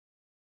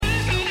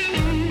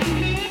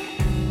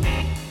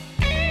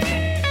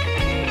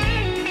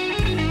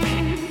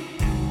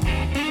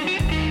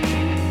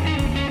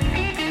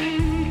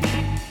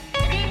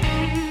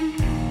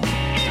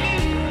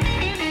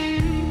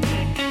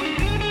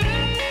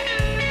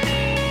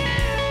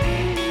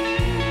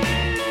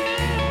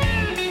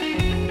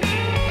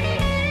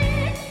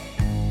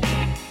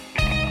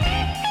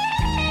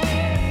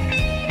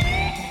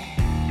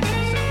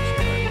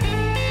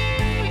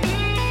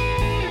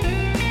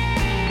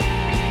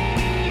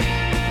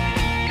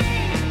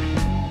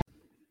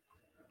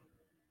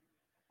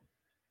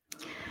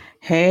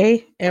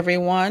Hey,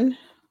 everyone.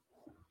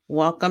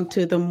 Welcome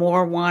to the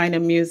More Wine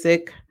and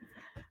Music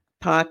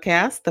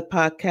podcast, the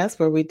podcast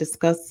where we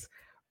discuss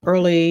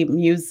early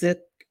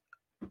music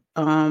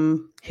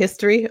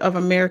history of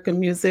American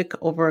music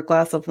over a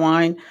glass of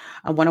wine.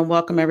 I want to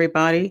welcome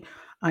everybody.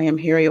 I am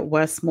Harriet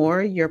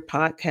Westmore, your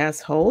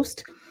podcast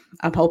host.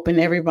 I'm hoping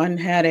everyone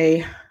had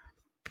a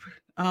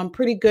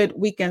pretty good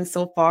weekend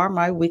so far.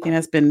 My weekend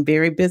has been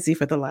very busy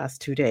for the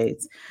last 2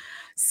 days.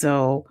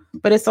 So,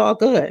 but it's all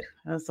good.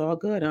 It's all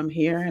good. I'm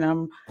here and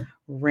I'm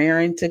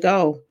raring to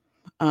go.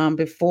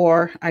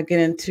 Before I get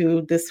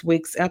into this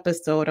week's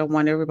episode, I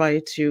want everybody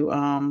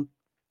to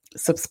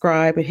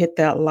subscribe and hit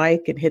that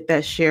like and hit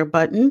that share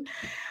button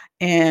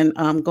and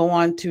go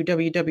on to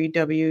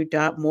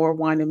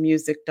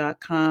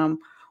www.morewineandmusic.com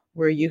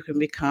where you can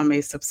become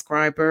a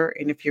subscriber.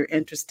 And if you're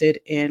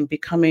interested in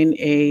becoming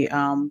a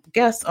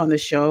guest on the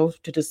show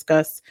to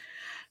discuss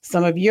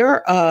some of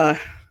your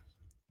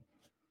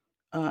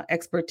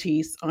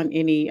expertise on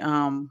any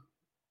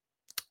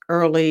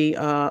early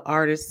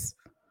artists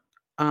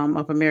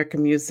of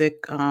American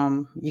music,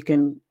 you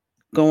can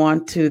go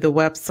on to the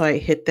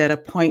website, hit that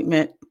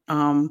appointment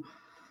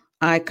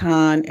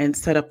icon, and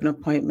set up an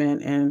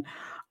appointment, and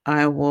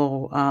I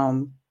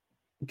will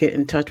get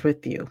in touch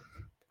with you.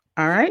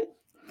 All right.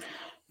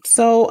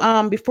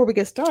 So before we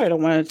get started, I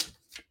want to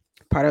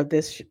part of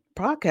this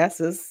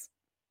podcast is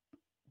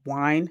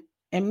wine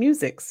and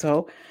music.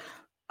 So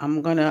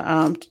I'm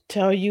gonna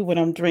tell you what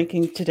I'm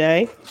drinking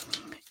today.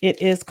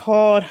 It is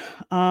called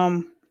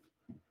Capuchon.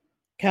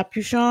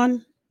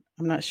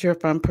 I'm not sure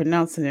if I'm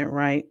pronouncing it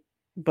right,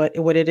 but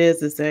what it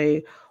is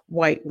a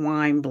white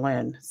wine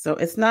blend. So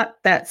it's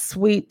not that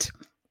sweet,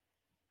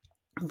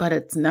 but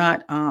it's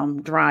not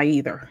dry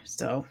either.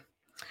 So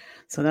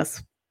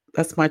that's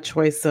my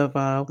choice of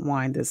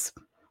wine this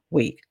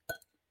week.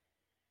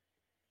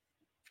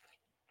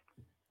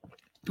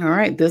 All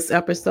right, this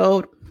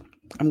episode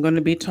I'm going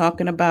to be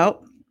talking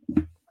about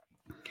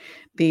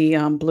the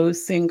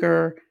blues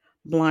singer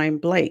Blind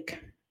Blake.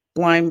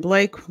 Blind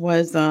Blake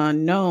was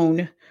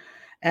known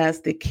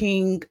as the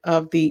king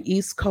of the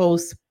East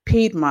Coast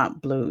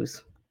Piedmont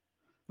blues,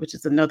 which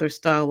is another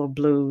style of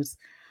blues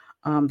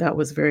that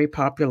was very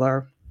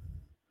popular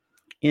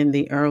in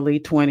the early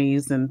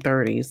 20s and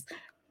 30s.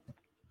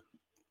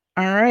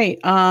 All right.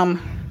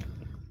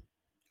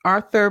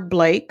 Arthur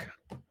Blake,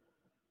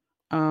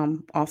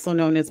 also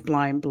known as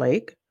Blind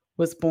Blake,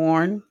 was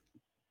born,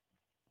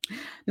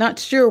 not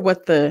sure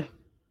what the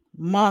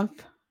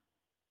month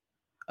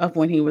of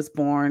when he was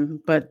born,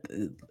 but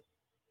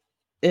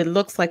it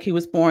looks like he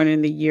was born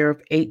in the year of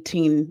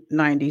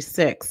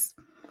 1896.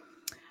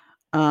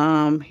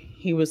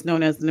 He was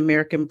known as an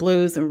American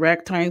blues and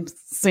ragtime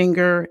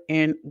singer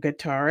and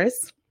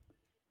guitarist.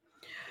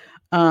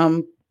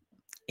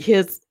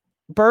 His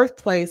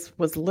birthplace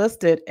was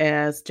listed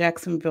as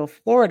Jacksonville,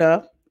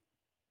 Florida.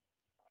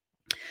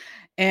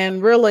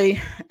 And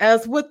really,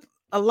 as with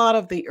a lot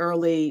of the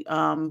early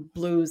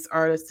blues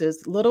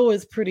artists, little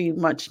is pretty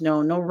much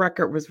known. No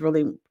record was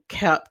really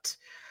kept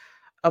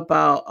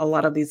about a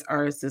lot of these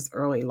artists'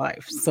 early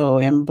life. So,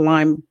 and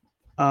Blind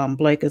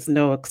Blake is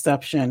no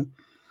exception.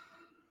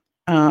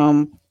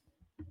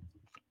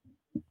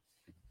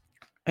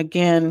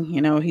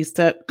 Again, he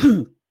said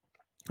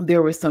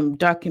there was some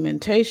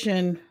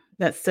documentation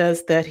that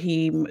says that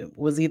he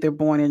was either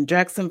born in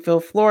Jacksonville,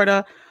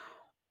 Florida,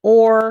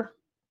 or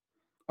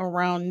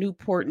around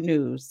Newport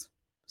News.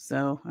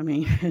 So, I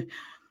mean,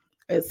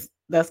 it's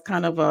that's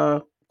kind of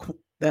a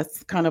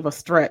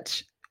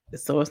stretch.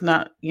 So it's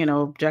not,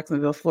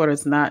 Jacksonville, Florida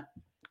is not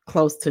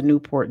close to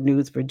Newport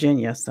News,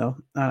 Virginia. So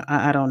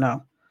I don't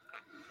know,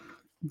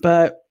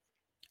 but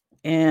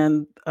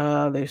and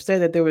they say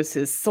that there was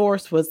his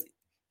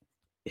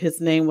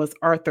name was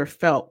Arthur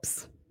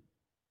Phelps,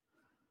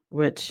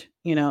 which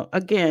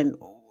again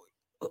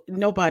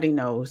nobody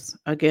knows.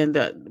 Again,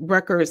 the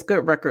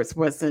good records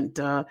wasn't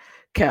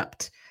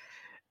kept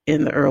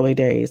in the early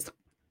days.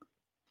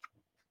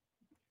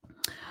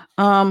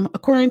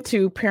 According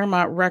to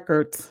Paramount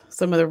Records,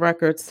 some of the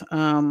records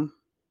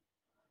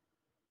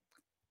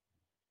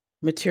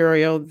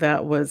material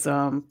that was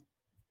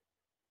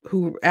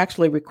who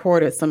actually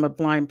recorded some of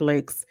Blind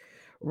Blake's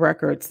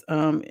records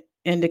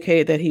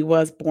indicated that he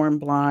was born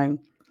blind,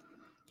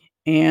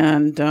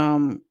 and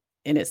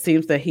it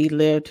seems that he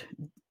lived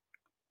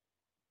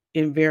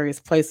in various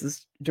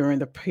places during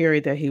the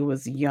period that he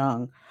was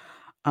young.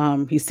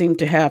 He seemed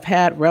to have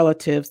had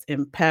relatives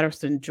in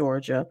Patterson,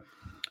 Georgia.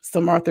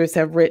 Some authors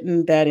have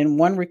written that in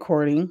one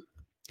recording,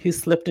 he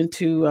slipped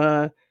into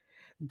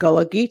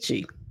Gullah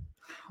Geechee,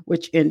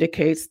 which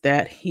indicates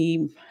that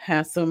he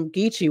has some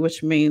Geechee,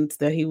 which means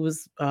that he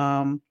was,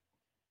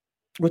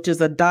 which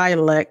is a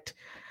dialect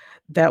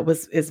that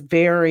is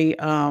very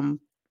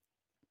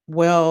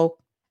well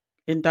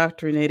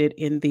indoctrinated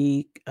in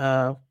the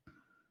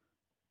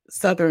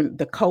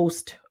the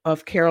coast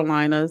of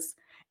Carolinas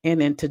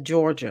and into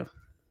Georgia.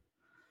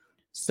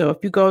 So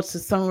if you go to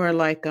somewhere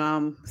like,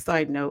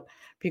 side note,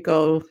 if you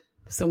go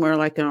somewhere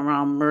like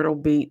around Myrtle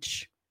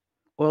Beach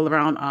or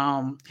around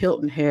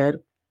Hilton Head,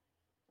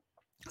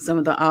 some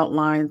of the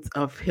outlines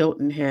of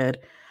Hilton Head.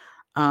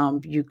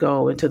 You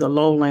go into the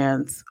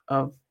lowlands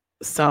of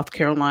South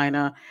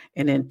Carolina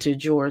and into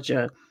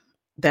Georgia.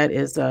 That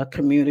is a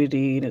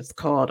community, and it's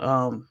called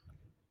um,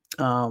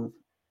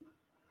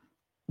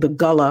 the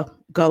Gullah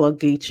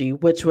Geechee,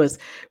 which was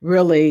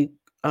really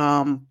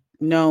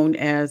known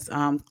as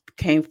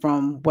came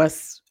from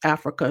West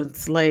African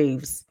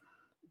slaves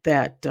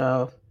that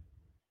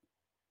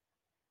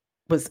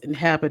was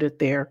inhabited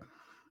there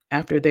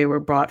after they were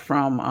brought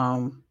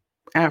from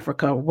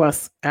Africa,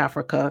 West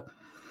Africa.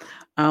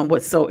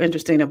 What's so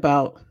interesting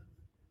about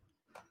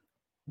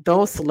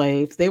those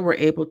slaves, they were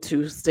able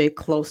to stay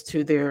close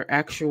to their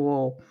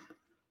actual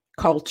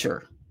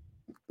culture,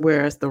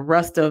 whereas the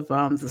rest of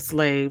the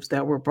slaves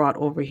that were brought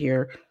over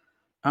here,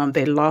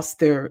 they lost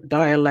their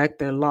dialect,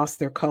 they lost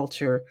their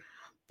culture.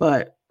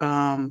 But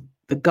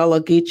the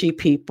Gullah Geechee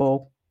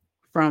people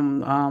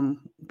from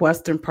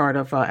western part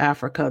of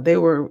Africa, they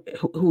were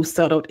who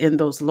settled in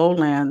those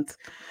lowlands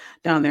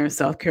down there in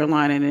South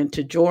Carolina and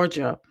into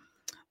Georgia.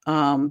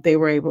 They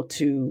were able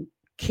to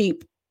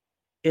keep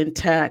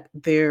intact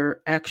their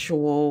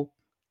actual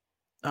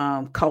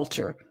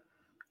culture,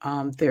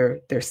 their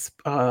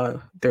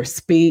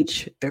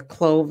speech, their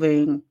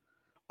clothing,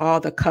 all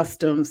the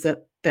customs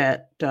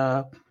that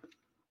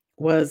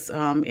was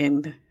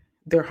in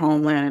their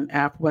homeland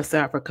in West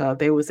Africa.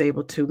 They was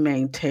able to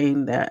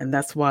maintain that, and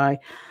that's why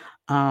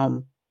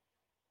um,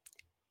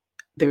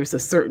 there's a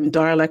certain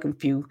dialect.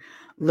 If you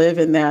live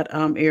in that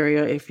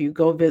area, if you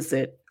go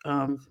visit,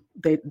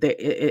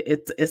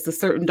 it's a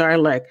certain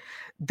dialect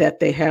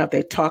that they have.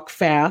 They talk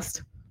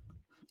fast,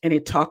 and they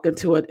talk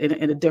into it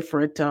in a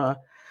different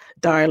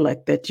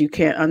dialect that you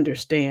can't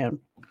understand,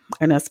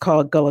 and that's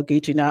called Gullah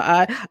Geechee.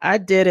 Now, I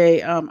did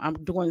a I'm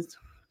doing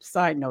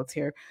side notes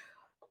here.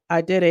 I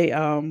did a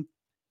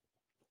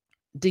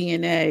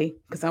DNA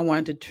because I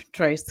wanted to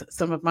trace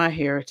some of my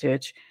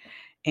heritage,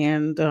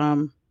 and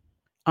on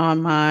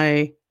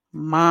my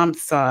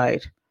mom's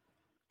side,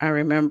 I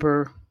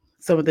remember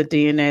some of the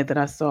DNA that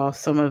I saw.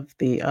 Some of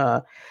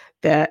the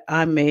that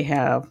I may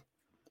have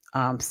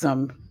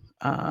some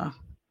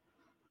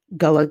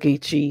Gullah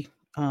Geechee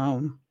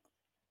um,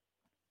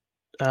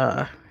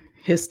 uh,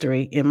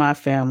 history in my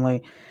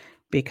family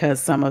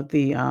because some of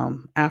the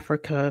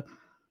Africa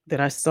that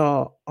I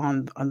saw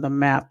on the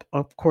map,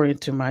 according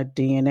to my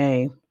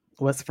DNA,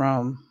 was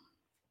from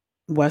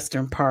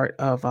western part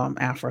of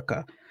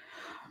Africa.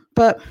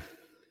 But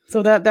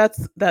so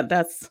that's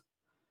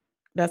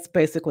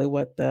basically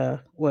what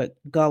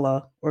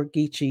Gullah or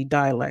Geechee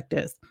dialect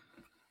is.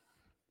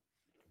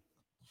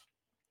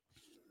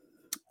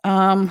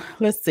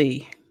 Let's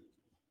see.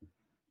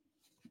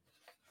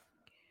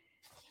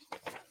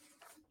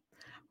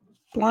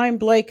 Blind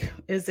Blake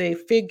is a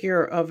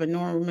figure of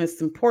enormous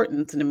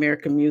importance in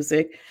American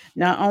music.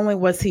 Not only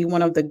was he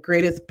one of the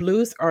greatest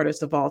blues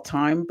artists of all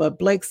time, but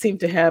Blake seemed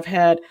to have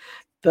had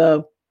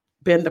the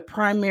been the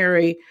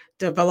primary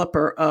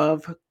developer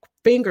of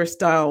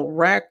fingerstyle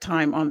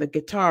ragtime on the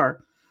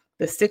guitar,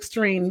 the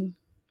six-string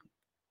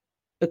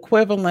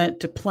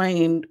equivalent to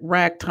playing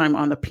ragtime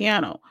on the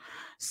piano.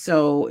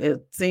 So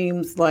it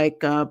seems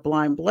like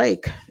Blind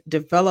Blake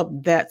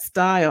developed that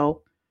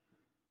style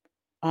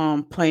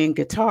playing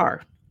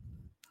guitar.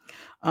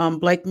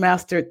 Blake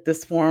mastered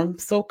this form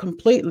so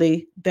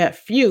completely that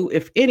few,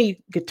 if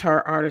any,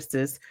 guitar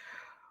artists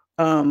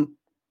um,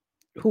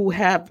 who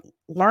have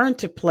learned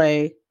to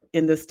play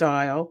in this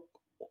style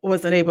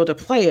wasn't able to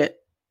play it.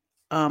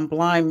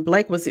 Blind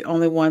Blake was the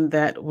only one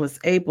that was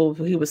able.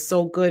 He was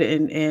so good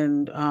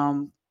in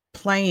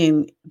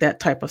playing that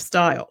type of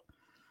style.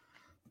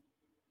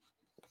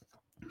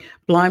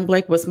 Blind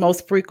Blake was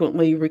most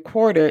frequently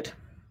recorded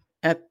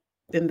at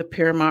in the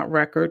Paramount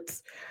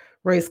Records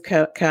race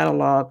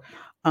catalog.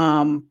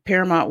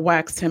 Paramount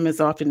waxed him as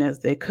often as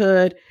they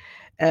could,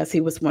 as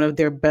he was one of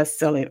their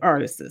best-selling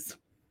artists.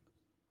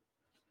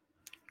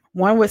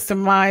 One would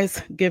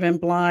surmise, given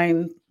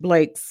Blind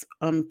Blake's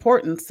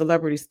important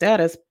celebrity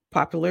status,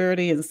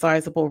 popularity, and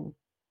sizable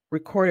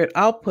recorded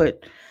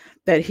output,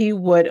 that he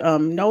would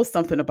know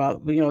something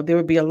about. There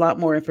would be a lot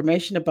more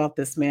information about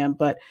this man.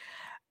 But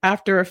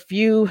after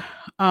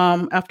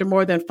after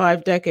more than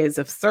 5 decades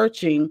of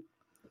searching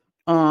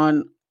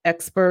on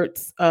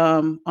experts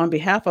on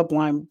behalf of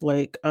Blind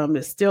Blake,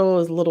 it still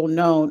is little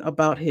known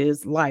about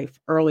his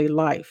early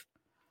life.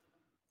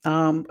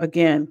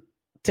 Again,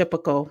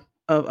 typical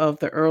of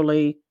the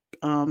early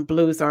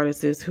blues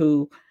artists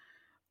who,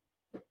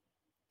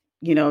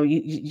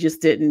 you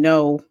just didn't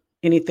know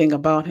anything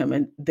about him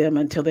and them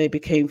until they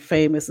became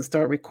famous and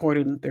start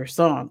recording their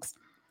songs.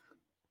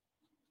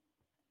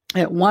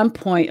 At one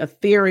point, a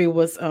theory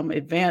was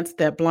advanced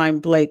that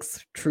Blind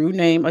Blake's true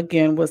name,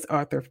 again, was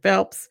Arthur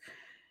Phelps,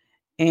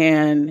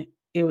 and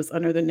it was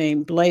under the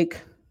name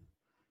Blake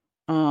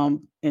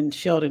in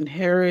Sheldon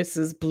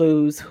Harris's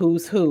blues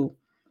Who's Who.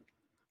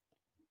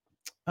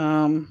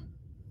 Like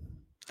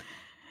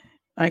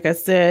I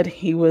said,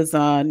 he was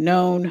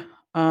known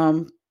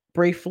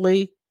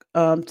briefly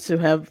to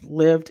have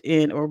lived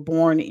in or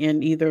born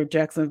in either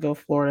Jacksonville,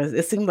 Florida.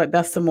 It seems like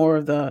that's some more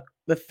of the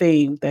the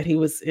theme that he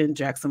was in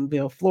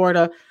Jacksonville,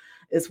 Florida,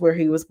 is where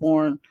he was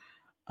born.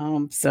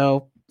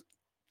 So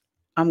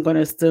I'm going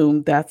to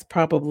assume that's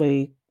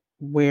probably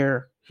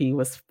where he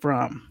was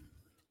from.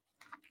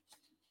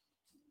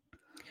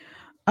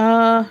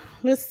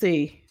 Let's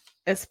see.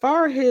 As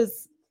far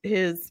as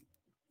his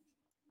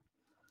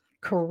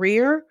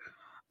career,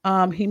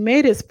 he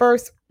made his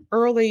first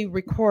early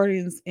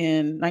recordings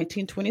in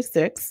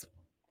 1926,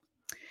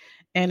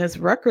 and his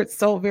records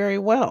sold very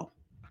well.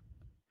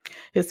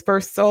 His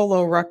first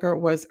solo record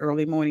was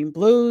Early Morning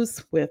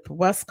Blues with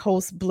West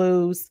Coast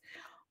Blues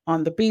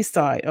on the B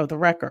side of the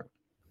record.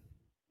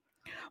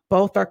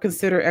 Both are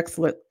considered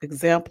excellent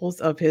examples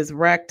of his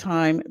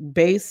ragtime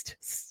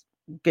based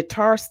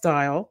guitar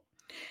style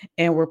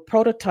and were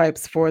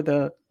prototypes for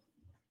the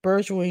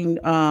burgeoning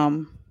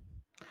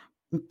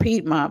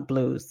Piedmont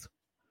blues.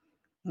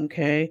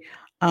 Okay.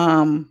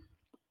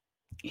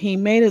 He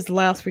made his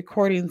last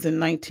recordings in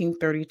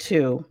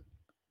 1932.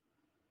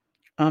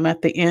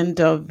 At the end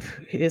of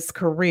his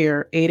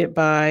career, aided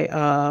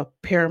by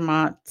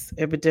Paramount,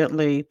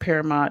 evidently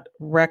Paramount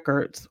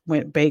Records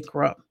went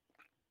bankrupt.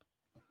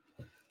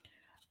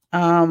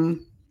 In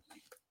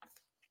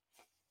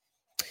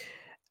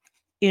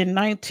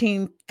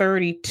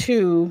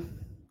 1932,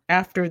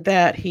 after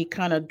that, he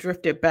kind of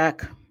drifted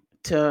back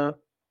to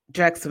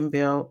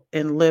Jacksonville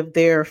and lived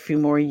there a few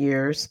more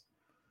years.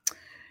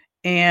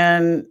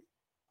 And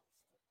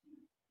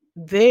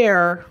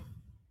there,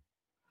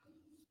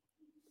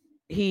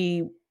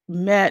 he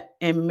met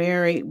and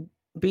married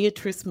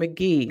Beatrice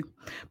McGee.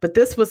 But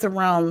this was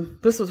around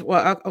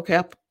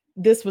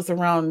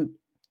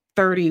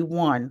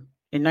 31.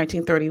 In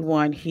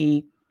 1931,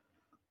 he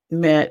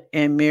met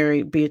and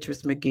married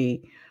Beatrice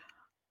McGee.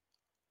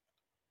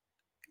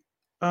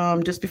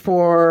 Just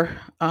before,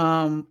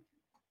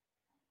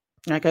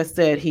 like I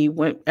said,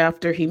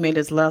 after he made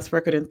his last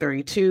record in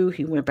 32,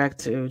 he went back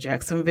to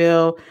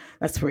Jacksonville.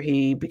 That's where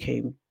he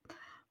became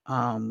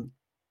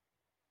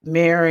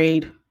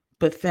married.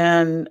 But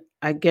then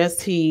I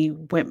guess he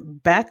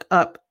went back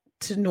up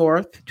to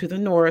the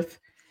north,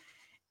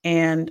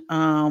 and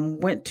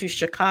went to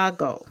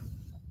Chicago.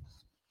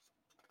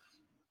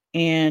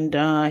 And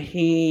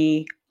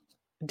he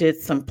did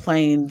some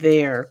playing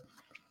there.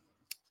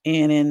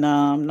 And in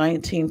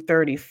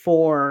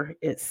 1934,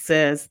 it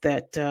says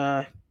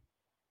that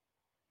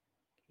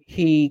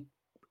he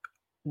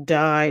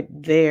died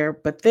there.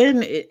 But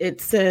then it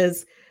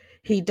says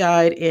he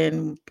died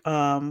in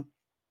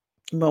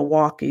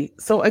Milwaukee.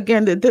 So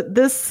again,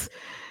 this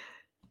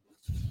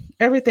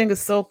everything is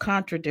so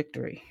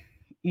contradictory.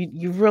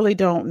 You really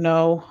don't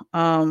know.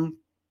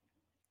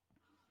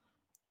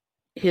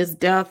 His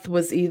death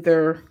was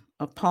either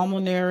a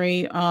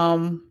pulmonary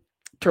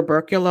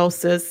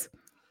tuberculosis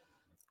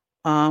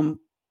brought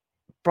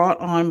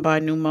on by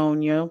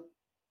pneumonia.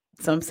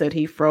 Some said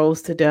he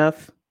froze to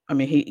death. I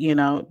mean, he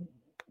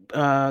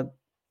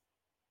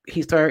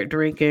started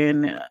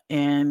drinking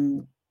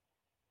and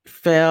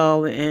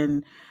fell,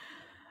 and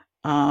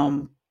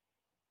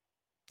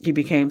he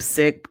became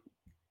sick,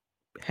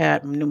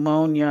 had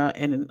pneumonia,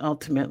 and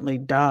ultimately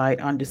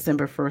died on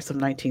December 1st of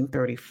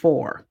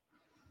 1934.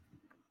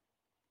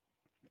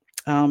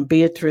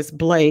 Beatrice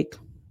Blake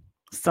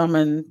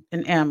summoned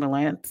an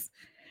ambulance,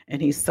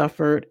 and he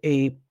suffered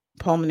a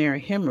pulmonary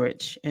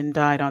hemorrhage and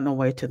died on the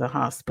way to the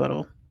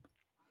hospital.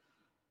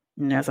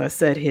 And as I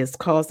said, his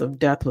cause of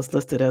death was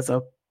listed as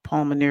a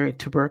pulmonary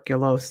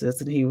tuberculosis,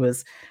 and he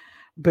was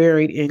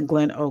buried in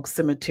Glen Oak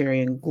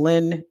Cemetery in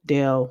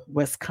Glendale,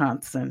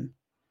 Wisconsin,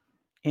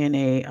 in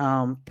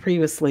a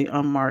previously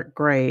unmarked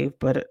grave,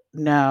 but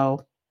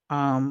now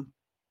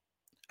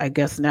I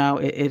guess now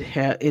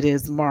it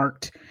is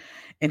marked.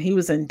 And he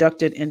was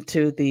inducted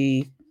into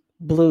the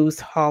Blues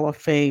Hall of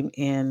Fame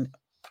in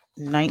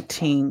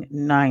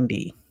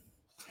 1990.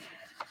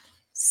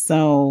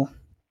 So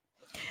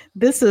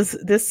this was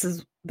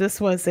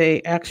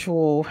a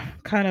actual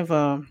kind of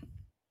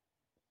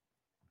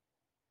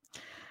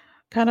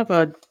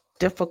a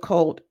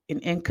difficult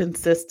and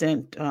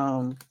inconsistent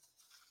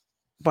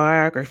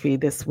biography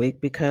this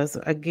week, because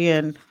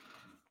again,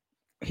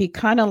 he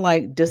kind of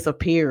like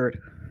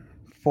disappeared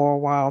for a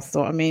while.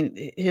 So I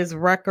mean, his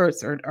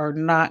records are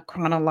not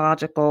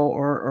chronological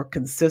or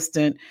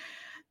consistent.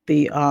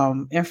 The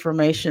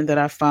information that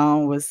I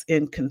found was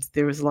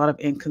there was a lot of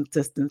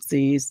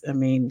inconsistencies. I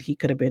mean, he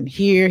could have been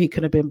here, he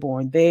could have been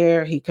born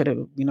there, he could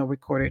have,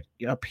 recorded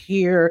up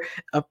here,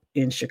 up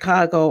in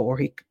Chicago, or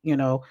he,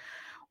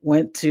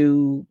 went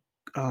to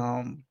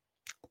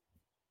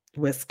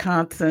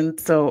Wisconsin.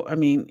 So I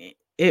mean,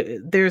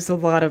 there's a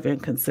lot of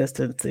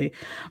inconsistency,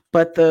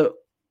 but the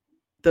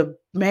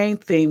main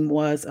theme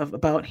was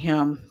about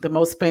him. The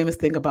most famous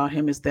thing about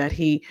him is that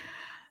he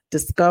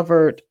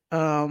discovered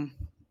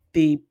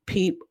the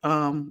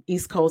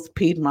East Coast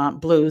Piedmont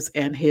blues,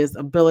 and his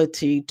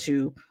ability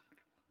to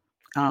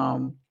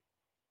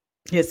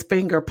his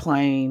finger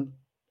playing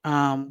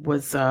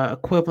was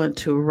equivalent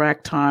to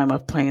ragtime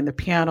of playing the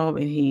piano,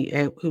 and he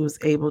was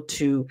able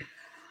to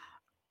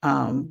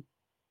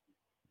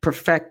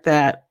perfect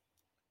that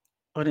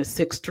on his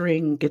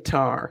 6-string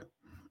guitar.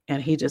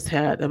 And he just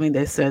had, I mean,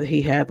 they said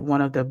he had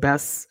one of the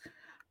best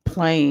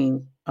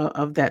playing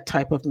of that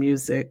type of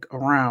music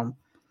around.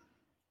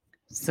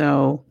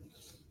 So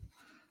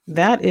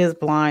that is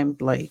Blind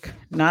Blake.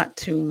 Not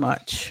too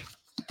much.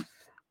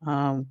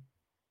 Um,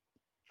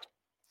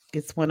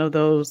 it's one of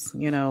those,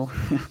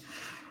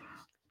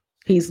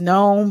 he's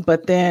known,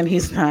 but then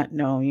he's not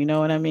known. You know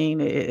what I mean?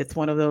 It's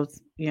one of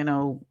those,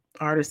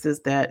 artists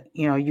that,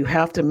 you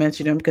have to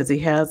mention him because he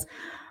has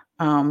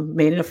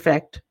made an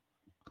effect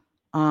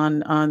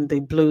on the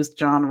blues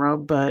genre.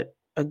 But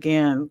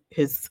again,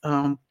 his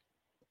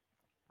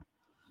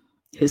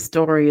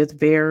story is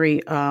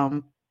very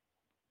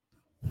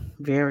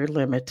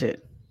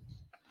limited.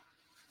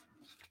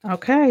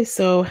 Okay,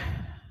 so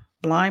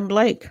Blind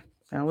Blake.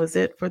 That was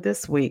it for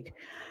this week.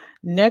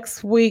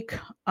 Next week,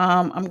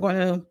 I'm going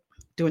to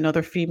do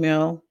another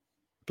female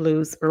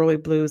early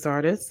blues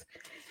artist,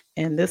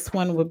 and this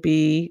one would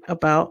be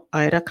about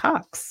Ida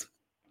Cox.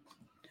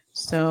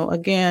 So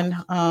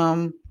again,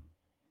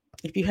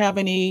 if you have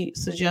any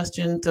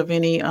suggestions of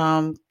any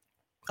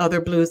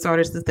other blues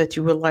artists that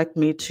you would like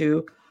me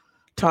to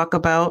talk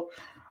about,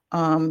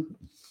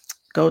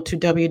 go to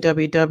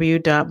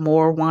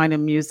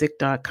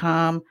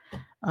www.morewineandmusic.com.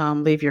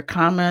 Leave your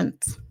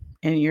comments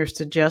and your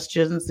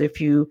suggestions.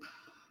 If you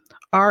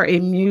are a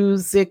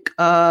music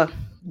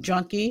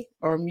junkie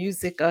or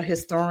music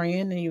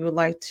historian and you would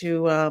like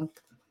to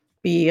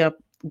be a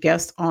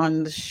guest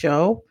on the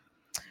show,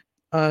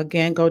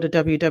 again, go to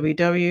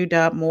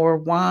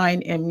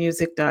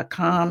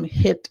www.morewineandmusic.com,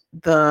 hit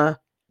the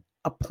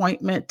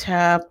appointment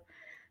tab,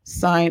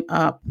 sign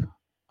up,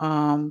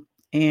 and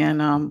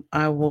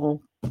I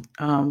will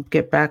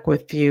get back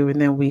with you,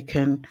 and then we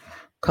can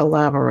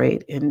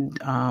collaborate and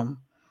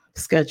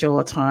schedule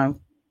a time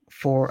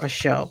for a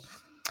show.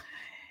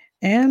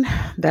 And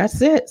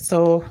that's it.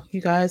 So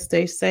you guys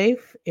stay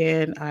safe,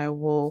 and I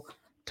will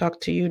talk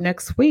to you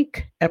next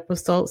week,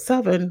 episode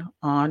 7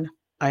 on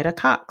Ida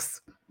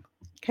Cox.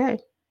 Okay,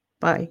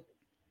 bye.